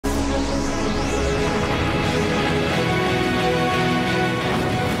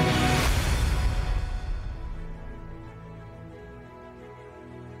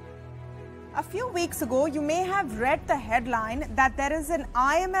weeks ago, you may have read the headline that there is an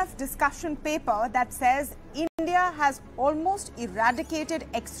IMF discussion paper that says India has almost eradicated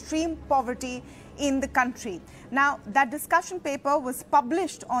extreme poverty in the country. Now, that discussion paper was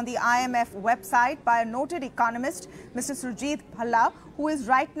published on the IMF website by a noted economist, Mr. Surjit Bhalla, who is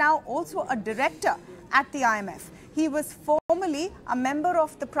right now also a director at the IMF. He was formerly a member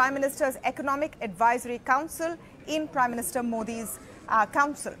of the Prime Minister's Economic Advisory Council in Prime Minister Modi's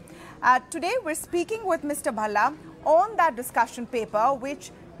council. Today, we're speaking with Mr. Bhalla on that discussion paper,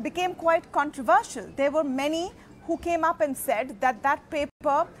 which became quite controversial. There were many who came up and said that that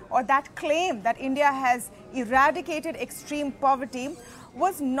paper or that claim that India has eradicated extreme poverty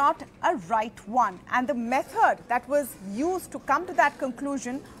was not a right one. And the method that was used to come to that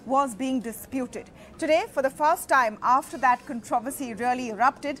conclusion was being disputed. Today, for the first time after that controversy really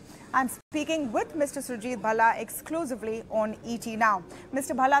erupted, I'm speaking with Mr. Surjit Bhalla exclusively on ET Now.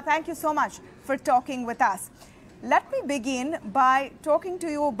 Mr. Bhalla, thank you so much for talking with us. Let me begin by talking to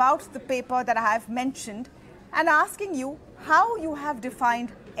you about the paper that I have mentioned and asking you how you have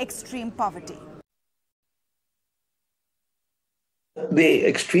defined extreme poverty. The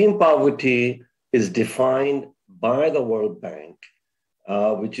extreme poverty is defined by the World Bank,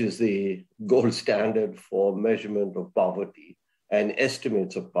 which is the gold standard for measurement of poverty and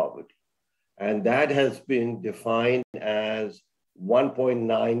estimates of poverty. And that has been defined as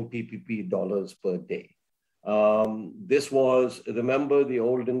 1.9 PPP dollars per day. This was, remember the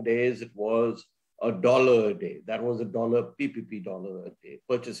olden days, it was $1 a day. That was $1 PPP dollar a day,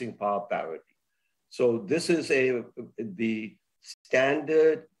 purchasing power parity. So this is the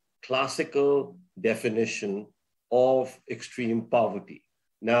standard classical definition of extreme poverty.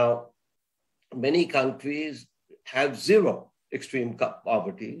 Now, many countries have zero extreme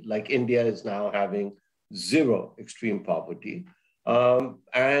poverty, like India is now having zero extreme poverty. Then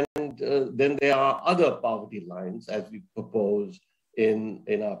there are other poverty lines, as we propose in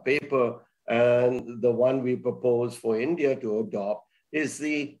our paper. And the one we propose for India to adopt is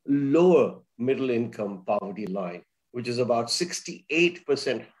the lower middle income poverty line, which is about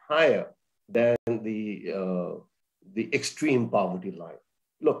 68% higher than the extreme poverty line.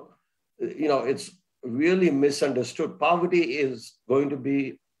 Look, it's really misunderstood. Poverty is going to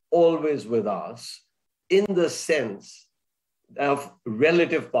be always with us in the sense of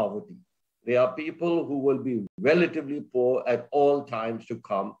relative poverty. There are people who will be relatively poor at all times to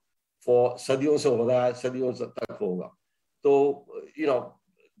come for sadiyon se ho raha hai, sadiyon se tak hoga. So,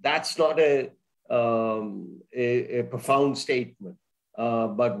 that's not a profound statement.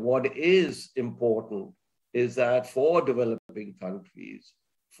 But what is important is that for developing countries,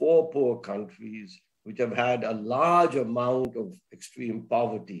 for poor countries, which have had a large amount of extreme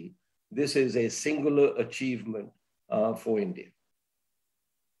poverty, this is a singular achievement for India.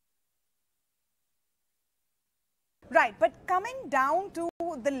 Right, but coming down to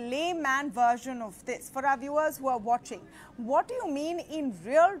the layman version of this, for our viewers who are watching, what do you mean in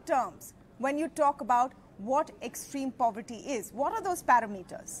real terms when you talk about what extreme poverty is? What are those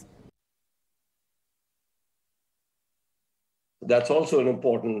parameters? That's also an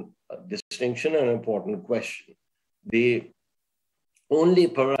important distinction and an important question. The only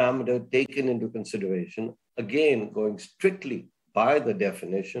parameter taken into consideration, again, going strictly by the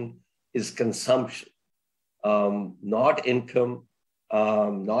definition, is consumption. Not income,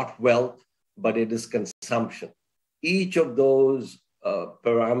 not wealth, but it is consumption. Each of those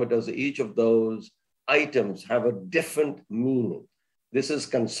parameters, each of those items have a different meaning. This is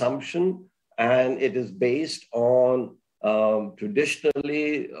consumption, and it is based on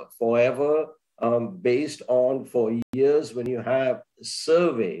traditionally, forever, based on for years when you have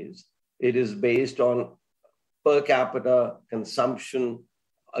surveys, it is based on per capita consumption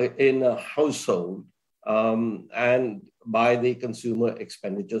in a household and by the consumer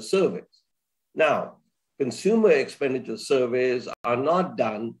expenditure surveys. Now, consumer expenditure surveys are not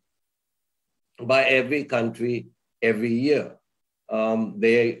done by every country every year.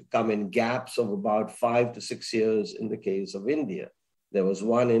 They come in gaps of about 5 to 6 years in the case of India. There was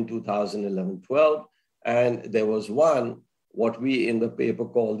one in 2011-12, and there was one, what we in the paper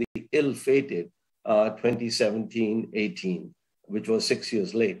call the ill-fated 2017-18, which was 6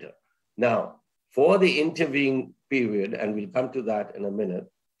 years later. Now, for the intervening period, and we'll come to that in a minute,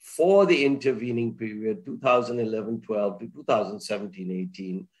 for the intervening period, 2011-12 to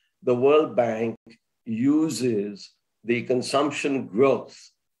 2017-18, the World Bank uses the consumption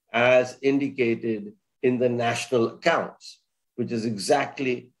growth as indicated in the national accounts, which is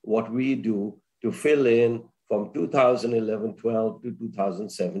exactly what we do to fill in from 2011-12 to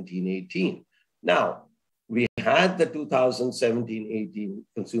 2017-18. Now, we had the 2017-18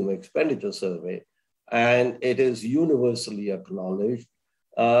 Consumer Expenditure Survey, and it is universally acknowledged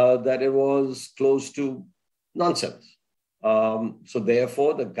that it was close to nonsense. So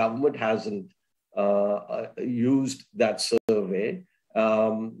therefore, the government hasn't used that survey.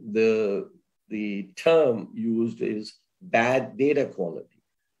 The term used is bad data quality.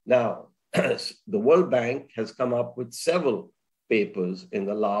 Now, the World Bank has come up with several papers in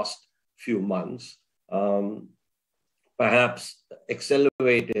the last few months, perhaps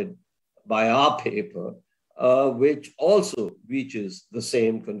accelerated by our paper, which also reaches the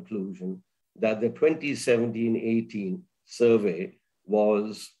same conclusion that the 2017-18 survey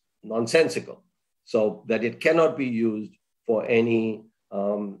was nonsensical, so that it cannot be used for any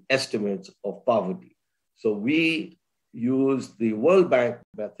estimates of poverty. So we use the World Bank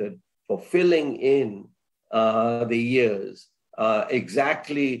method for filling in the years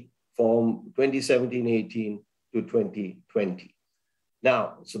exactly from 2017-18 to 2020.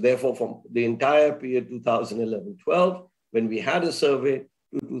 Now, so therefore, from the entire period 2011-12, when we had a survey,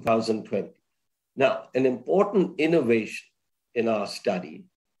 to 2020. Now, an important innovation in our study,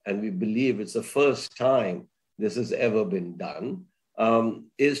 and we believe it's the first time this has ever been done,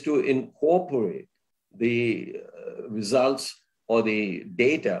 is to incorporate the results or the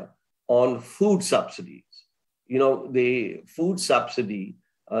data on food subsidies. You know, the food subsidy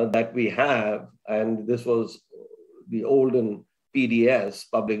that we have, and this was the olden PDS,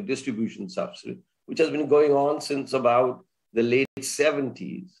 public distribution subsidy, which has been going on since about the late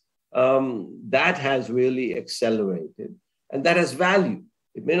 70s, that has really accelerated, and that has value.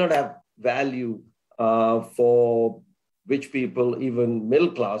 It may not have value for rich people, even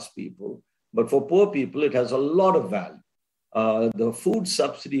middle-class people, but for poor people, it has a lot of value. The food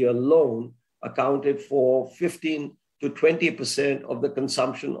subsidy alone accounted for 15 to 20% of the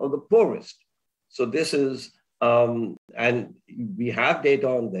consumption of the poorest. So this is, and we have data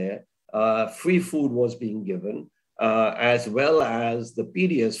on there, free food was being given, as well as the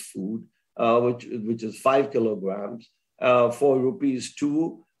PDS food, which is 5 kilograms, for rupees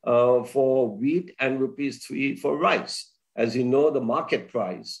 2 for wheat and rupees 3 for rice. As you know, the market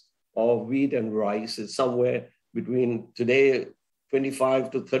price of wheat and rice is somewhere between today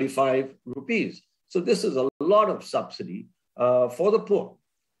 25 to 35 rupees. So this is a lot of subsidy for the poor.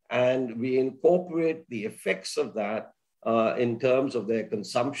 And we incorporate the effects of that in terms of their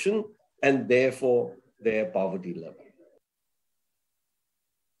consumption and therefore their poverty level.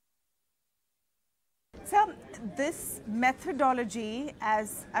 So this methodology,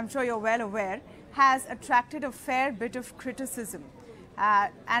 as I'm sure you're well aware, has attracted a fair bit of criticism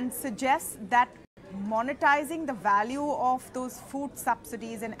and suggests that monetizing the value of those food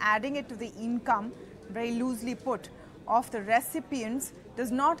subsidies and adding it to the income, very loosely put, of the recipients does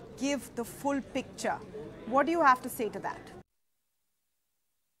not give the full picture. What do you have to say to that?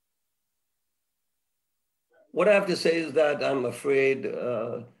 What I have to say is that I'm afraid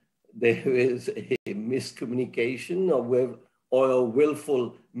there is a miscommunication or a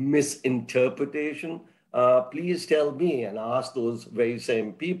willful misinterpretation. Please tell me and ask those very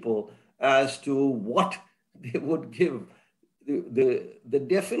same people as to what they would give. The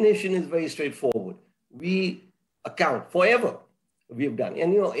definition is very straightforward. We account forever. We've done.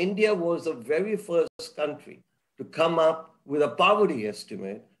 And you know, India was the very first country to come up with a poverty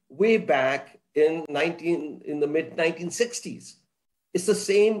estimate way back in the mid-1960s. It's the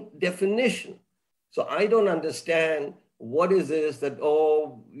same definition. So I don't understand what is this that,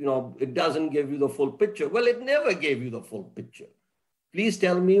 oh, you know, it doesn't give you the full picture. Well, it never gave you the full picture. Please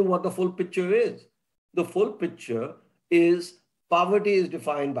tell me what the full picture is. The full picture is poverty is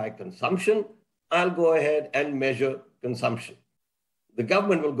defined by consumption. I'll go ahead and measure consumption. The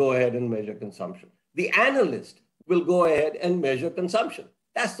government will go ahead and measure consumption. The analyst will go ahead and measure consumption.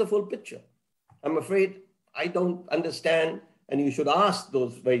 That's the full picture. I'm afraid I don't understand, and you should ask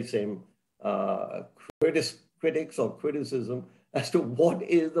those very same critics or criticism as to what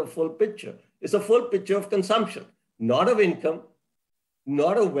is the full picture. It's a full picture of consumption, not of income,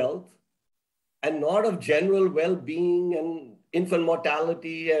 not of wealth, and not of general well-being and infant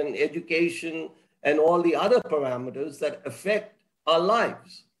mortality and education and all the other parameters that affect our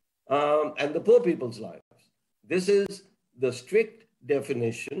lives and the poor people's lives. This is the strict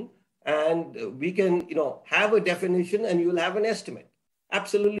definition, and we can, you know, have a definition and you'll have an estimate.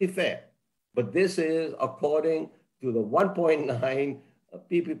 Absolutely fair. But this is according to the 1.9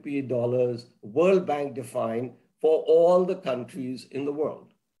 PPP dollars World Bank defined for all the countries in the world.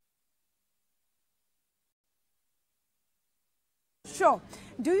 Sure.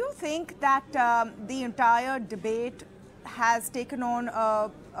 Do you think that the entire debate has taken on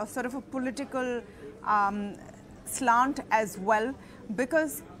a sort of a political slant as well,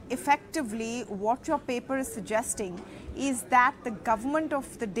 because effectively what your paper is suggesting is that the government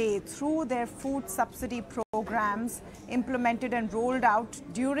of the day, through their food subsidy programs implemented and rolled out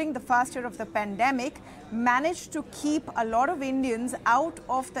during the first year of the pandemic, managed to keep a lot of Indians out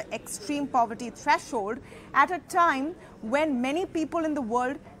of the extreme poverty threshold at a time when many people in the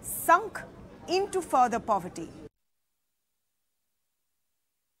world sunk into further poverty.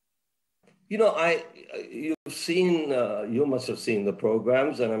 You know, you must have seen the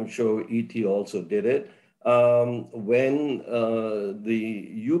programs, and I'm sure ET also did it. When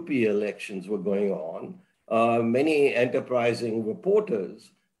the UP elections were going on, many enterprising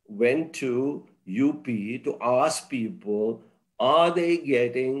reporters went to UP to ask people, are they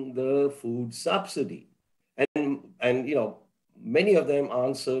getting the food subsidy? And you know, many of them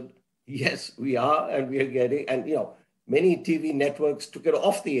answered, yes, we are, and we are getting, and you know, many TV networks took it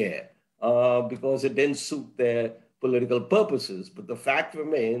off the air because it didn't suit their political purposes. But the fact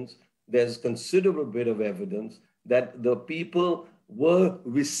remains, there's considerable bit of evidence that the people were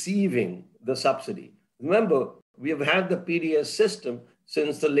receiving the subsidy. Remember, we have had the PDS system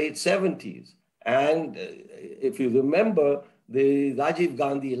since the late 70s. And if you remember, the Rajiv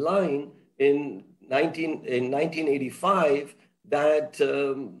Gandhi line in 1985, that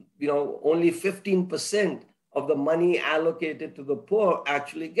you know, only 15% of the money allocated to the poor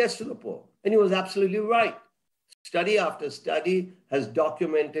actually gets to the poor. And he was absolutely right. Study after study has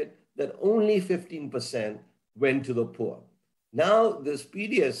documented that only 15% went to the poor. Now, this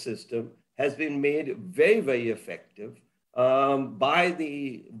PDS system has been made very, very effective by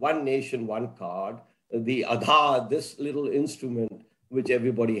the One Nation, One Card, the Aadhaar, this little instrument which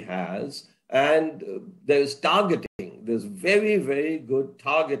everybody has. And there's targeting. There's very, very good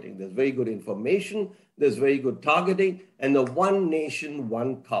targeting. There's very good information. There's very good targeting. And the One Nation,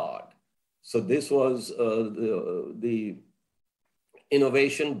 One Card. So this was the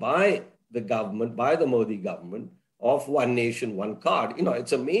innovation by the government, by the Modi government, of One Nation, One Card. You know,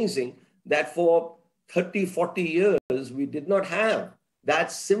 it's amazing that for 30, 40 years, we did not have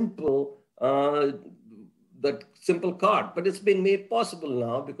that simple card, but it's been made possible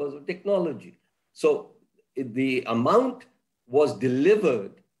now because of technology. So the amount was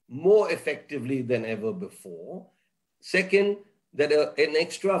delivered more effectively than ever before. Second, that an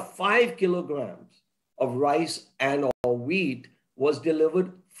extra 5 kilograms of rice and or wheat was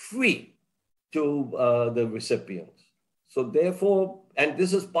delivered free to the recipients. So therefore, and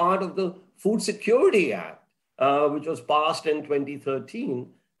this is part of the Food Security Act, which was passed in 2013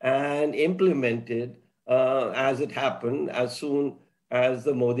 and implemented as it happened as soon as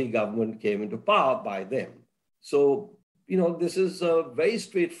the Modi government came into power by them. So, you know, this is a very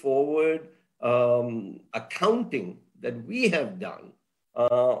straightforward accounting that we have done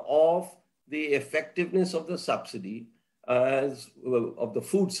of the effectiveness of the subsidy, of the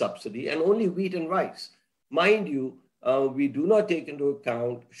food subsidy, and only wheat and rice. Mind you, we do not take into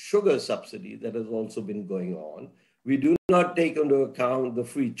account sugar subsidy that has also been going on. We do not take into account the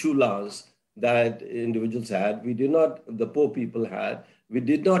free chulas that individuals had. We did not, the poor people had. We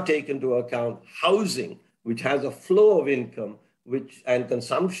did not take into account housing, which has a flow of income and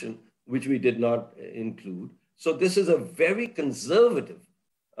consumption, which we did not include. So this is a very conservative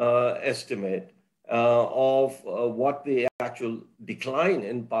estimate of what the actual decline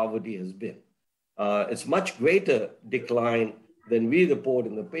in poverty has been. It's much greater decline than we report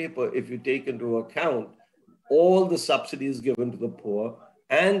in the paper if you take into account all the subsidies given to the poor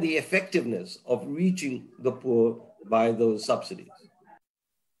and the effectiveness of reaching the poor by those subsidies.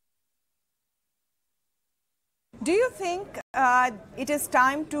 Do you think it is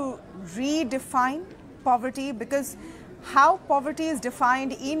time to redefine poverty? Because how poverty is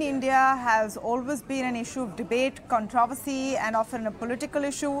defined in India has always been an issue of debate, controversy, and often a political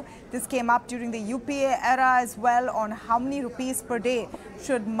issue. This came up during the UPA era as well, on how many rupees per day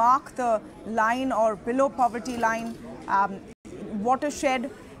should mark the line or below poverty line watershed.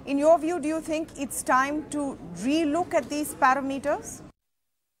 In your view, do you think it's time to relook at these parameters?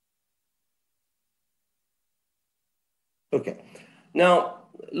 Okay. Now,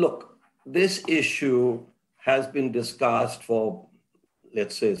 look, this issue has been discussed for,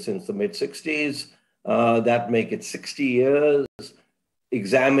 let's say, since the mid-60s. That make it 60 years,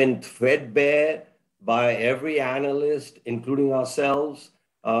 examined threadbare by every analyst, including ourselves,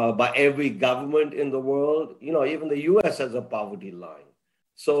 by every government in the world. You know, even the US has a poverty line.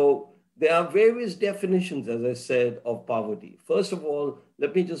 So there are various definitions, as I said, of poverty. First of all,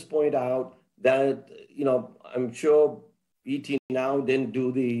 let me just point out that, you know, I'm sure ET Now didn't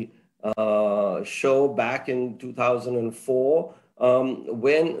do the show back in 2004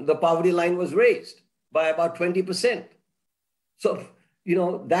 when the poverty line was raised. by about 20%. So,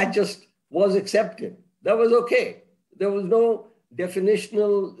 that just was accepted. That was okay. There was no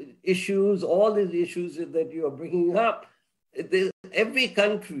definitional issues, all these issues that you are bringing up. Every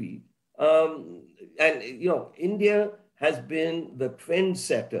country, India has been the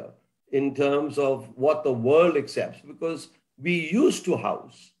trendsetter in terms of what the world accepts, because we used to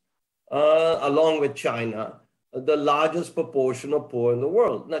house, along with China, the largest proportion of poor in the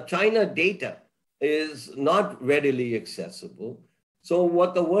world. Now, China data is not readily accessible. So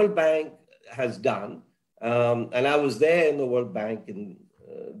what the World Bank has done, and I was there in the World Bank in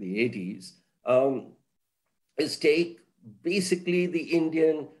the 80s, is take basically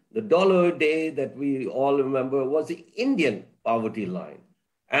the dollar a day that we all remember was the Indian poverty line,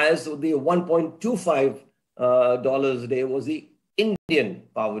 as the $1.25 a day was the Indian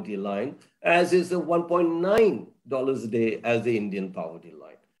poverty line, as is the $1.9 a day as the Indian poverty line.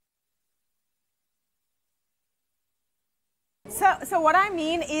 So what I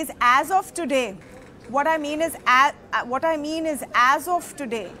mean is, as of today, as of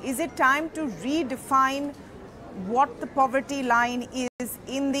today, is it time to redefine what the poverty line is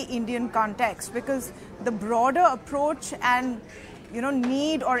in the Indian context? Because the broader approach and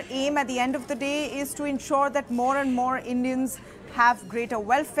need or aim at the end of the day is to ensure that more and more Indians have greater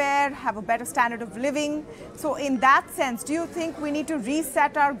welfare, have a better standard of living. So in that sense, do you think we need to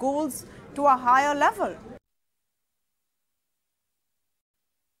reset our goals to a higher level?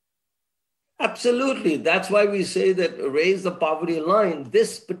 Absolutely. That's why we say that raise the poverty line,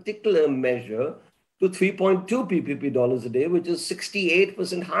 this particular measure, to 3.2 PPP dollars a day, which is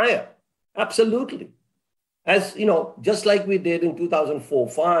 68% higher. Absolutely. As just like we did in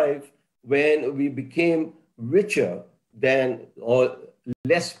 2004-5, when we became richer than, or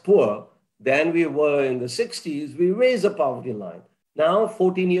less poor than we were in the 60s, we raised the poverty line. Now,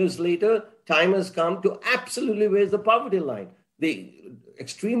 14 years later, time has come to absolutely raise the poverty line. The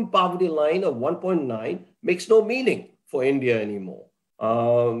extreme poverty line of 1.9 makes no meaning for India anymore.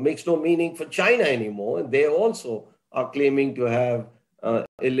 Makes no meaning for China anymore. And they also are claiming to have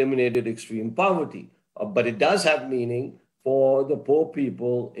eliminated extreme poverty. But it does have meaning for the poor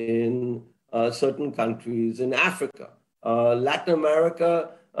people in certain countries in Africa. Latin America,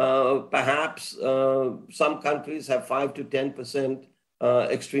 perhaps some countries have 5 to 10%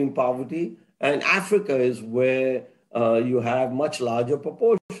 extreme poverty. And Africa is where you have much larger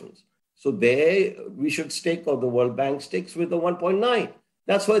proportions. So there we should stick, or the World Bank sticks with the 1.9.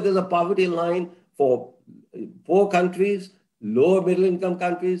 That's why there's a poverty line for poor countries, lower middle income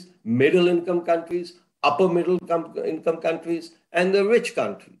countries, middle income countries, upper middle income countries, and the rich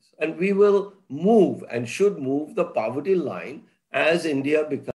countries. And we will move and should move the poverty line as India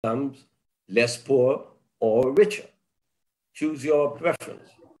becomes less poor or richer. Choose your preference.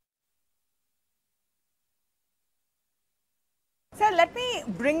 So let me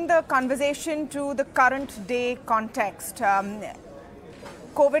bring the conversation to the current day context.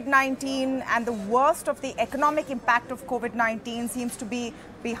 COVID-19 and the worst of the economic impact of COVID-19 seems to be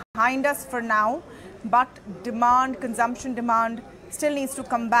behind us for now, but consumption demand still needs to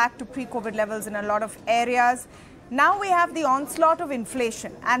come back to pre-COVID levels in a lot of areas. Now we have the onslaught of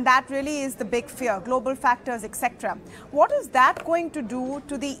inflation, and that really is the big fear, global factors, etc. What is that going to do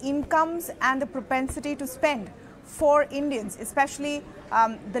to the incomes and the propensity to spend for Indians, especially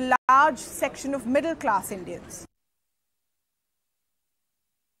the large section of middle-class Indians?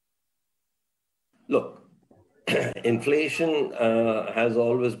 Look, inflation has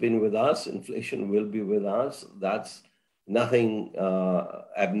always been with us. Inflation will be with us. That's nothing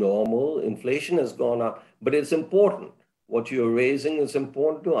abnormal. Inflation has gone up, but it's important. What you're raising is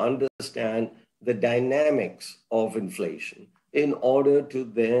important to understand the dynamics of inflation in order to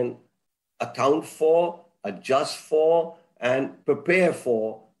then account for, adjust for, and prepare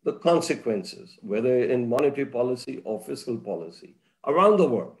for the consequences, whether in monetary policy or fiscal policy around the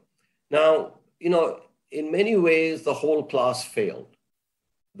world. Now, in many ways, the whole class failed.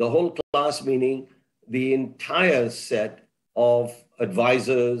 The whole class meaning the entire set of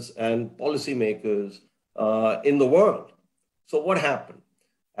advisors and policymakers in the world. So what happened?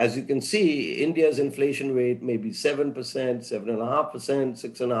 As you can see, India's inflation rate may be 7%, 7.5%,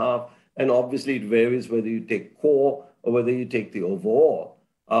 6.5%, and obviously it varies whether you take core or whether you take the overall.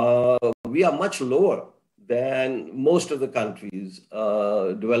 We are much lower than most of the countries,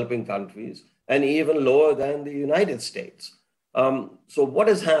 developing countries, and even lower than the United States. So what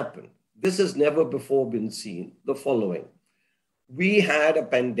has happened? This has never before been seen. The following. We had a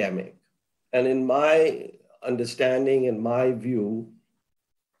pandemic, and in my understanding, in my view,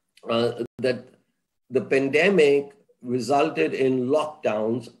 that the pandemic resulted in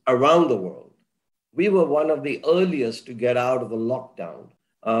lockdowns around the world. we were one of the earliest to get out of the lockdown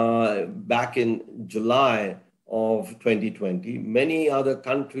back in July of 2020. Many other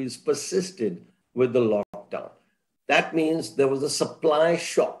countries persisted with the lockdown. That means there was a supply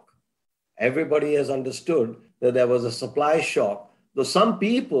shock. Everybody has understood that there was a supply shock. Though some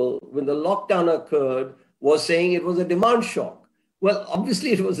people, when the lockdown occurred, were saying it was a demand shock. Well,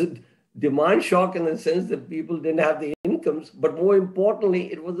 obviously it was a demand shock in the sense that people didn't have the incomes, but more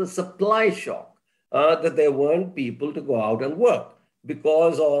importantly, it was a supply shock. That there weren't people to go out and work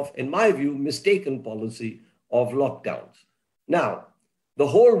because of, in my view, mistaken policy of lockdowns. Now, the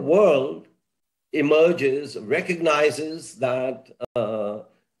whole world emerges, recognizes that the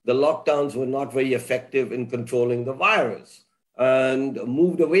lockdowns were not very effective in controlling the virus and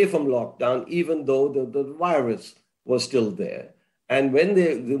moved away from lockdown, even though the virus was still there. And when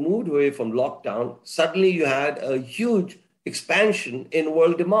they moved away from lockdown, suddenly you had a huge expansion in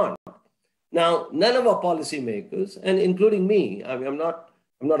world demand. Now, none of our policymakers, and including me, I mean, I'm not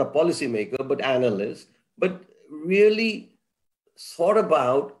a policymaker, but analyst, but really thought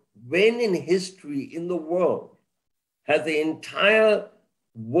about when in history in the world has the entire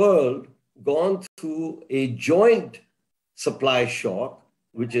world gone through a joint supply shock,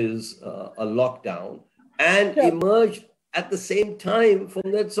 which is a lockdown, and emerged at the same time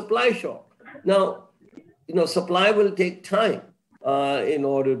from that supply shock. Now, supply will take time in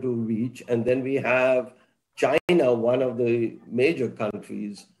order to reach. And then we have China, one of the major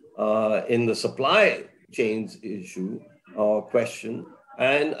countries in the supply chains issue or question,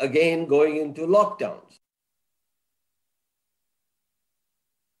 and again going into lockdowns.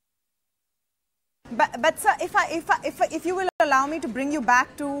 But sir, if you will allow me to bring you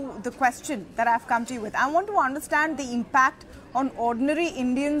back to the question that I've come to you with, I want to understand the impact on ordinary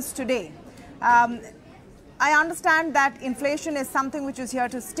Indians today. I understand that inflation is something which is here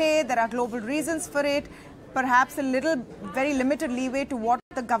to stay. There are global reasons for it, perhaps very limited leeway to what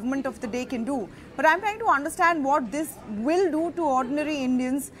the government of the day can do. But I'm trying to understand what this will do to ordinary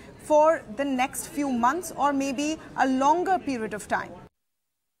Indians for the next few months or maybe a longer period of time.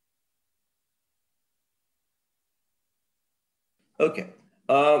 Okay,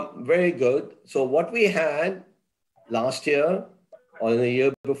 very good. So what we had last year or the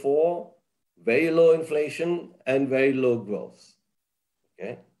year before, very low inflation and very low growth.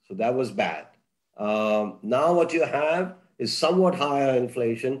 Okay, so that was bad. Now what you have is somewhat higher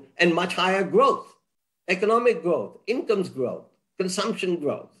inflation and much higher growth, economic growth, incomes growth, consumption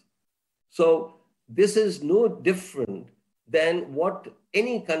growth. So this is no different than what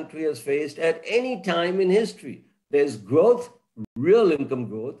any country has faced at any time in history. There's growth, real income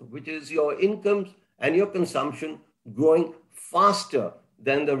growth, which is your incomes and your consumption growing faster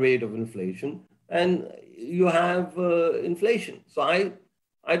than the rate of inflation, and you have inflation. So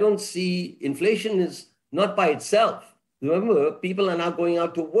I don't see, inflation is not by itself. Remember, people are now going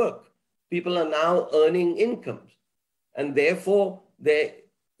out to work. People are now earning incomes, and therefore their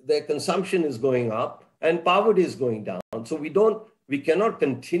consumption is going up and poverty is going down. So we cannot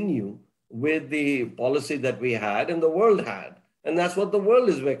continue with the policy that we had and the world had. And that's what the world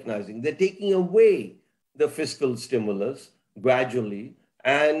is recognizing. They're taking away the fiscal stimulus gradually,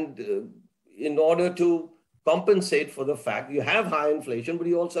 and in order to compensate for the fact you have high inflation, but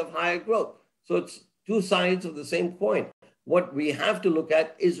you also have higher growth. So it's two sides of the same coin. What we have to look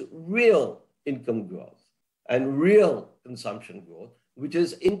at is real income growth and real consumption growth, which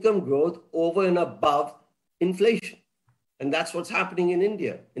is income growth over and above inflation. And that's what's happening in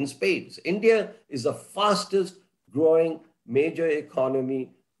India, in spades. India is the fastest growing major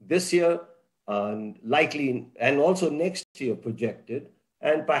economy this year, and likely, and also next year projected,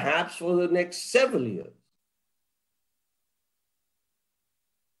 and perhaps for the next several years.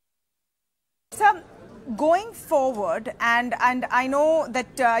 So, going forward, and I know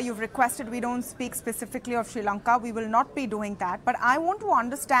that you've requested we don't speak specifically of Sri Lanka. We will not be doing that. But I want to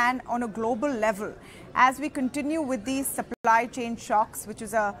understand on a global level, as we continue with these supply chain shocks, which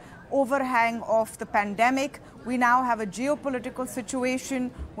is a overhang of the pandemic. We now have a geopolitical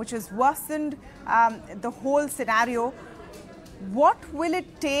situation which has worsened the whole scenario. What will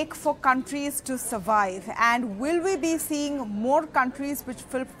it take for countries to survive? And will we be seeing more countries which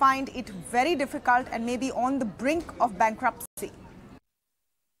will find it very difficult and maybe on the brink of bankruptcy?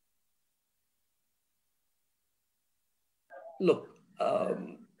 Look,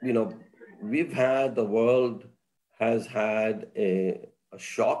 the world has had a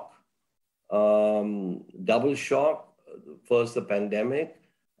shock. Double shock, first the pandemic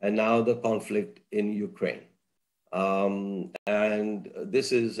and now the conflict in Ukraine. And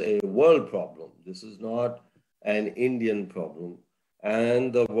this is a world problem. This is not an Indian problem.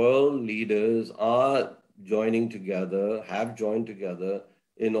 and the world leaders are joining together, have joined together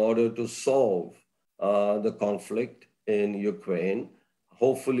in order to solve the conflict in Ukraine,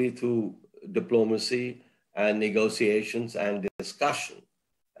 hopefully through diplomacy and negotiations and discussion,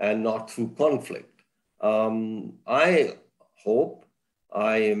 and not through conflict. I hope,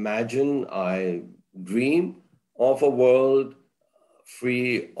 I imagine, I dream of a world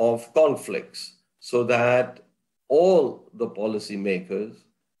free of conflicts so that all the policymakers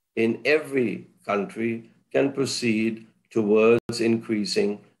in every country can proceed towards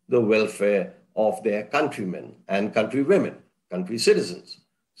increasing the welfare of their countrymen and countrywomen, country citizens.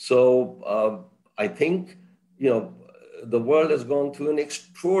 So I think, the world has gone through an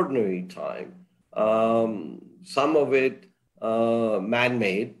extraordinary time. Some of it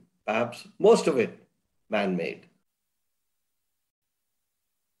man-made, perhaps most of it man-made.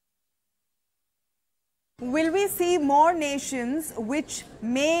 Will we see more nations which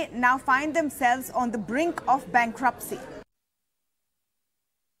may now find themselves on the brink of bankruptcy?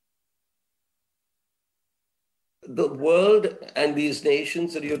 The world and these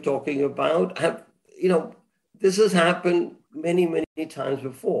nations that you're talking about have, this has happened many, many times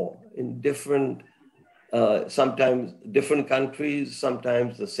before in different, sometimes different countries,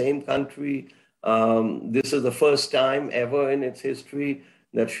 sometimes the same country. This is the first time ever in its history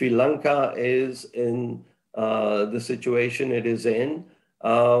that Sri Lanka is in the situation it is in.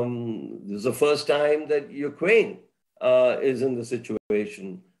 This is the first time that Ukraine is in the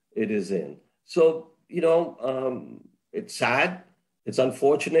situation it is in. So, it's sad, it's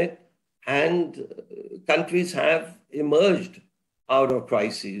unfortunate, and countries have emerged out of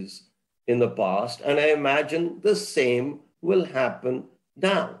crises in the past, and I imagine the same will happen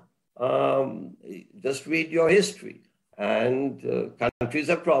now. Just read your history. And countries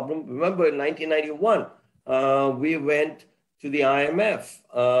have problems. Remember, in 1991, we went to the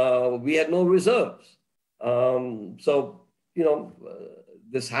IMF. We had no reserves.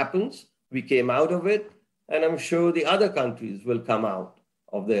 This happens. We came out of it, and I'm sure the other countries will come out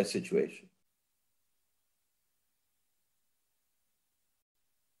of their situation.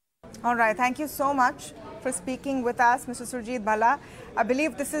 All right. Thank you so much for speaking with us, Mr. Surjit Bhalla. I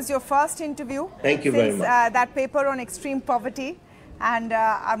believe this is your first interview. Thank you very much. That paper on extreme poverty, and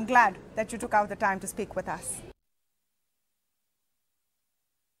I'm glad that you took out the time to speak with us.